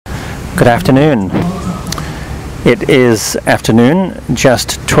Good afternoon. It is afternoon,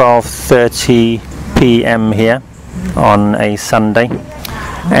 just 12:30 p.m. here on a Sunday,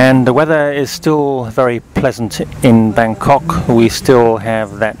 and the weather is still very pleasant in Bangkok. We still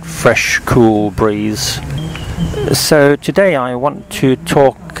have that fresh, cool breeze. So today I want to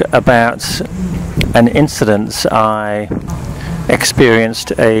talk about an incident I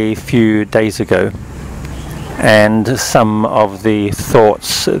experienced a few days ago, and some of the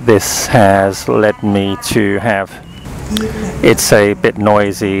thoughts this has led me to have. It's a bit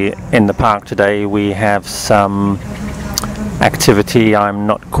noisy in the park today. We have some activity, I'm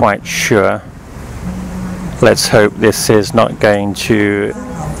not quite sure. Let's hope this is not going to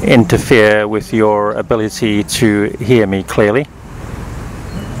interfere with your ability to hear me clearly.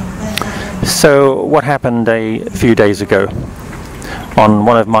 So what happened a few days ago? On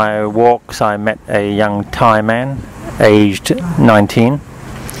one of my walks I met a young Thai man, aged 19,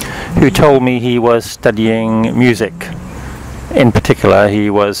 who told me he was studying music. In particular, he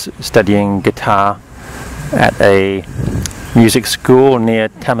was studying guitar at a music school near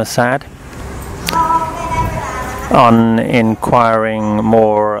Thammasat. On inquiring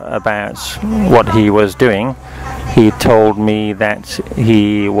more about what he was doing, he told me that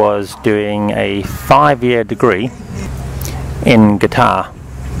he was doing a 5-year degree in guitar,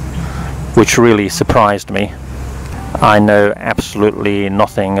 which really surprised me. I know absolutely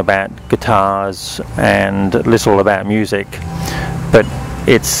nothing about guitars and little about music, but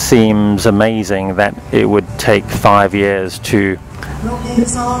it seems amazing that it would take 5 years to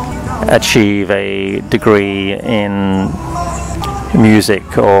achieve a degree in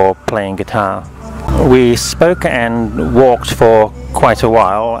music or playing guitar. We spoke and walked for quite a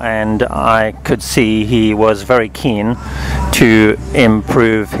while, and I could see he was very keen to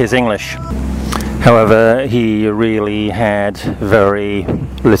improve his English. However, he really had very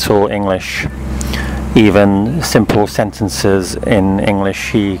little English. Even simple sentences in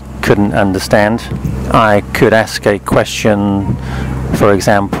English he couldn't understand. I could ask a question, for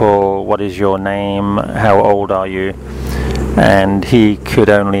example, what is your name, how old are you? And he could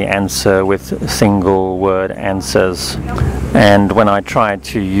only answer with single word answers. And when I tried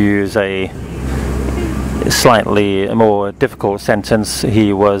to use a slightly more difficult sentence,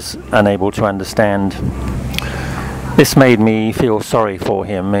 he was unable to understand. This made me feel sorry for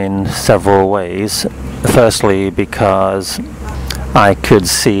him in several ways. Firstly, because I could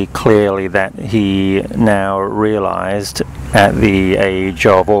see clearly that he now realized at the age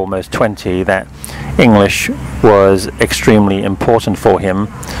of almost 20 that English was extremely important for him,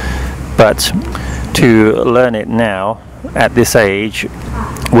 but to learn it now at this age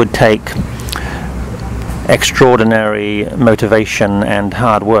would take extraordinary motivation and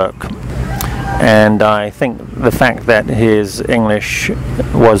hard work. And I think the fact that his English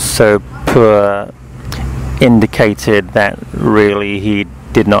was so poor indicated that really he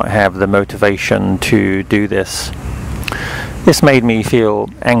did not have the motivation to do this. This made me feel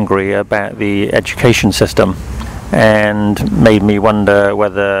angry about the education system and made me wonder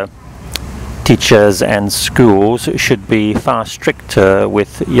whether teachers and schools should be far stricter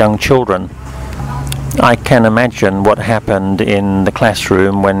with young children. I can imagine what happened in the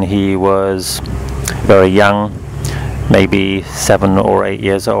classroom when he was very young, maybe 7 or 8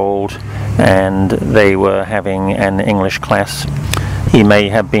 years old, and they were having an English class. He may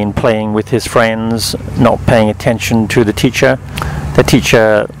have been playing with his friends, not paying attention to the teacher. The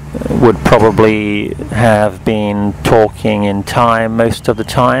teacher would probably have been talking in Thai most of the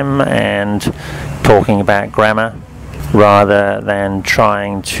time and talking about grammar, rather than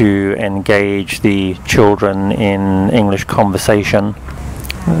trying to engage the children in English conversation.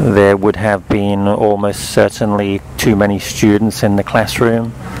 There would have been almost certainly too many students in the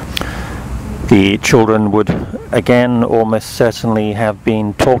classroom. The children would again almost certainly have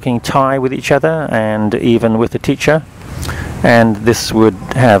been talking Thai with each other and even with the teacher, and this would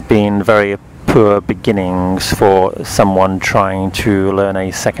have been very poor beginnings for someone trying to learn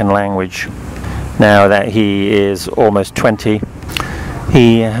a second language. Now that he is almost 20,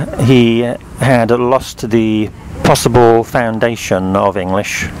 he had lost the possible foundation of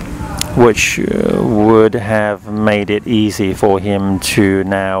English, which would have made it easy for him to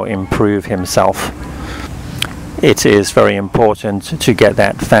now improve himself. It is very important to get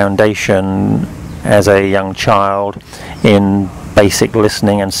that foundation as a young child in basic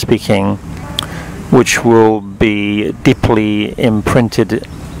listening and speaking, which will be deeply imprinted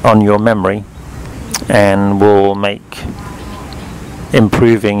on your memory and will make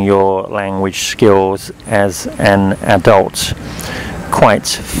improving your language skills as an adult quite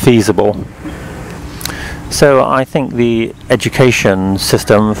feasible. So I think the education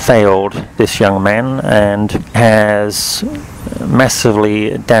system failed this young man and has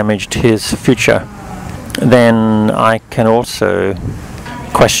massively damaged his future. Then I can also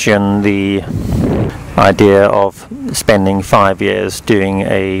question the idea of spending 5 years doing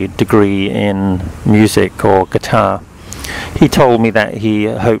a degree in music or guitar. He told me that he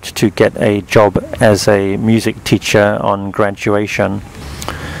hoped to get a job as a music teacher on graduation,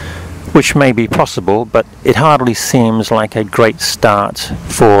 which may be possible, but it hardly seems like a great start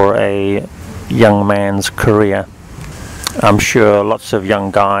for a young man's career. I'm sure lots of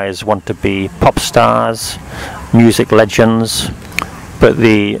young guys want to be pop stars, music legends, but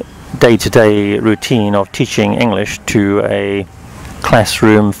the day-to-day routine of teaching English to a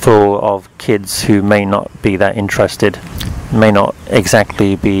classroom full of kids who may not be that interested may not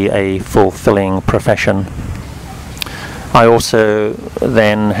exactly be a fulfilling profession. I also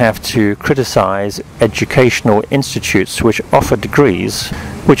then have to criticize educational institutes which offer degrees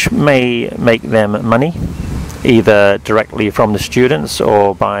which may make them money, either directly from the students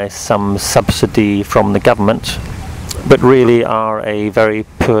or by some subsidy from the government, but really are a very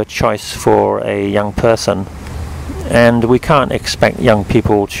poor choice for a young person. And we can't expect young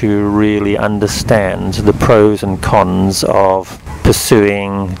people to really understand the pros and cons of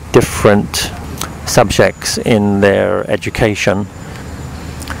pursuing different subjects in their education.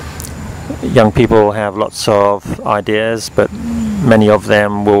 Young people have lots of ideas, but many of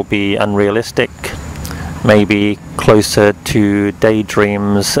them will be unrealistic, maybe closer to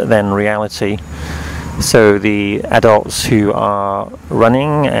daydreams than reality. So the adults who are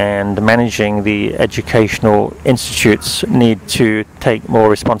running and managing the educational institutes need to take more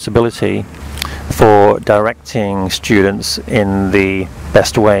responsibility for directing students in the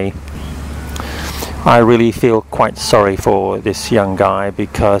best way. I really feel quite sorry for this young guy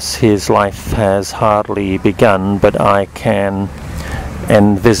because his life has hardly begun, but I can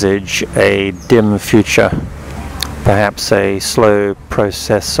envisage a dim future, perhaps a slow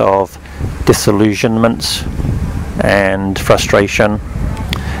process of disillusionment and frustration,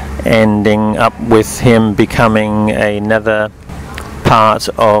 ending up with him becoming another part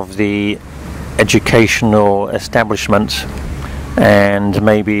of the educational establishment and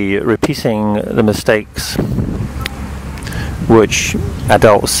maybe repeating the mistakes which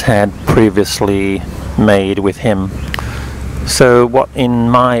adults had previously made with him. So what, in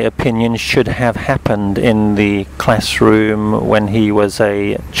my opinion, should have happened in the classroom when he was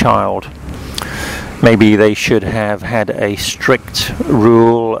a child? Maybe they should have had a strict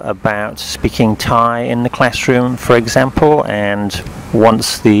rule about speaking Thai in the classroom, for example, and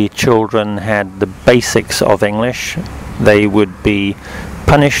once the children had the basics of English, they would be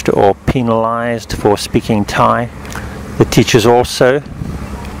punished or penalized for speaking Thai. The teachers also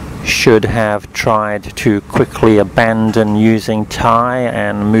should have tried to quickly abandon using Thai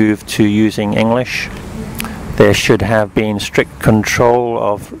and move to using English. There should have been strict control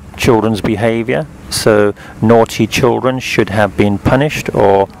of children's behavior, so naughty children should have been punished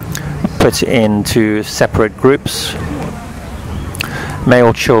or put into separate groups.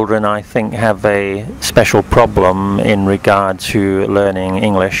 Male children, I think, have a special problem in regard to learning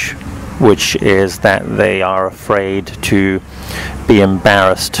English, which is that they are afraid to be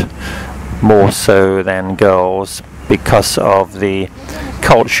embarrassed more so than girls because of the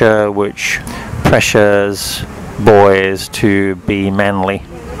culture which pressures boys to be manly.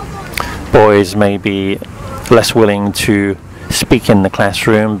 Boys may be less willing to speak in the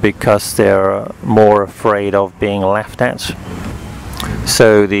classroom because they're more afraid of being laughed at.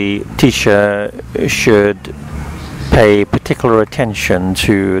 So the teacher should pay particular attention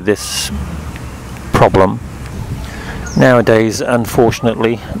to this problem. Nowadays,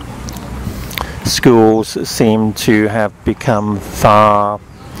 unfortunately, schools seem to have become far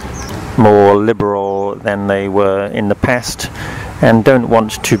more liberal than they were in the past and don't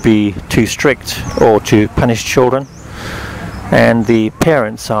want to be too strict or to punish children. And the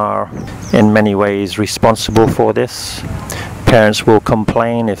parents are in many ways responsible for this. Parents will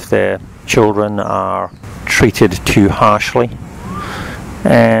complain if their children are treated too harshly.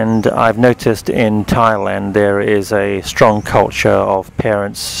 And I've noticed in Thailand there is a strong culture of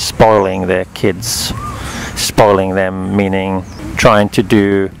parents spoiling their kids. Spoiling them meaning trying to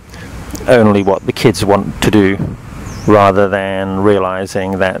do only what the kids want to do, rather than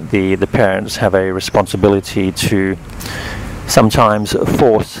realizing that the parents have a responsibility to sometimes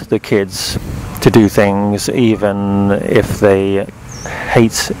force the kids to do things even if they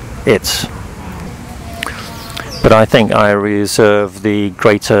hate it. But I think I reserve the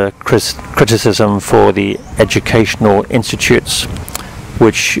greater criticism for the educational institutes,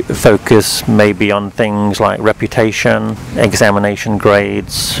 which focus maybe on things like reputation, examination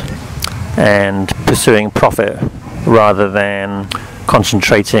grades, and pursuing profit rather than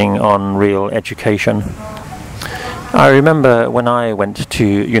concentrating on real education. I remember when I went to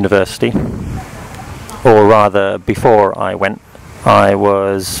university, or rather before I went, I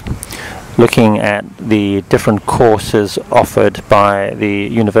was looking at the different courses offered by the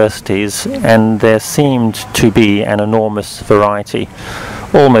universities, and there seemed to be an enormous variety,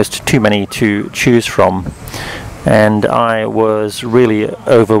 almost too many to choose from, and I was really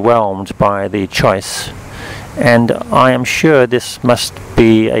overwhelmed by the choice. And I am sure this must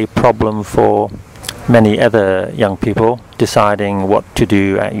be a problem for many other young people deciding what to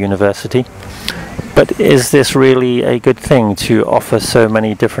do at university. But is this really a good thing to offer so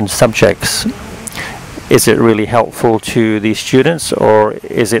many different subjects? Is it really helpful to the students, or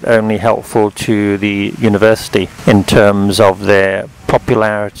is it only helpful to the university in terms of their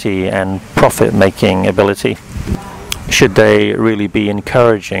popularity and profit-making ability? Should they really be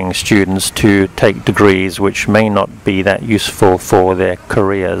encouraging students to take degrees which may not be that useful for their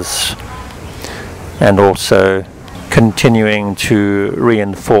careers, and also continuing to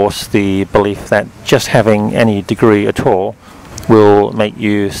reinforce the belief that just having any degree at all will make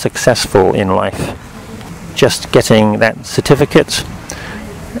you successful in life? Just getting that certificate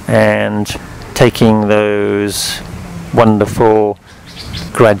and taking those wonderful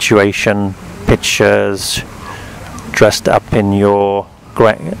graduation pictures, dressed up in your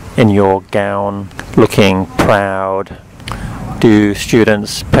gown, looking proud. Do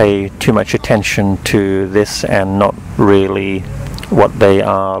students pay too much attention to this and not really what they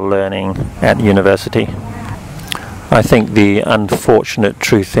are learning at university? I think the unfortunate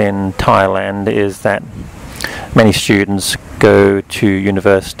truth in Thailand is that many students go to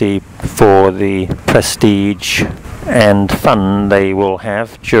university for the prestige and fun they will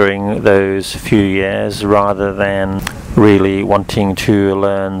have during those few years, rather than really wanting to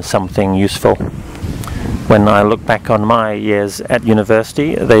learn something useful. When I look back on my years at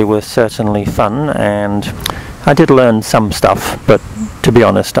university, they were certainly fun, and I did learn some stuff, but to be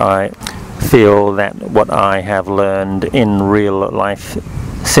honest, I feel that what I have learned in real life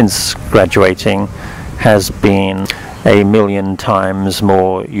since graduating has been a million times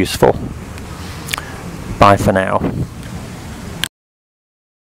more useful. Bye for now.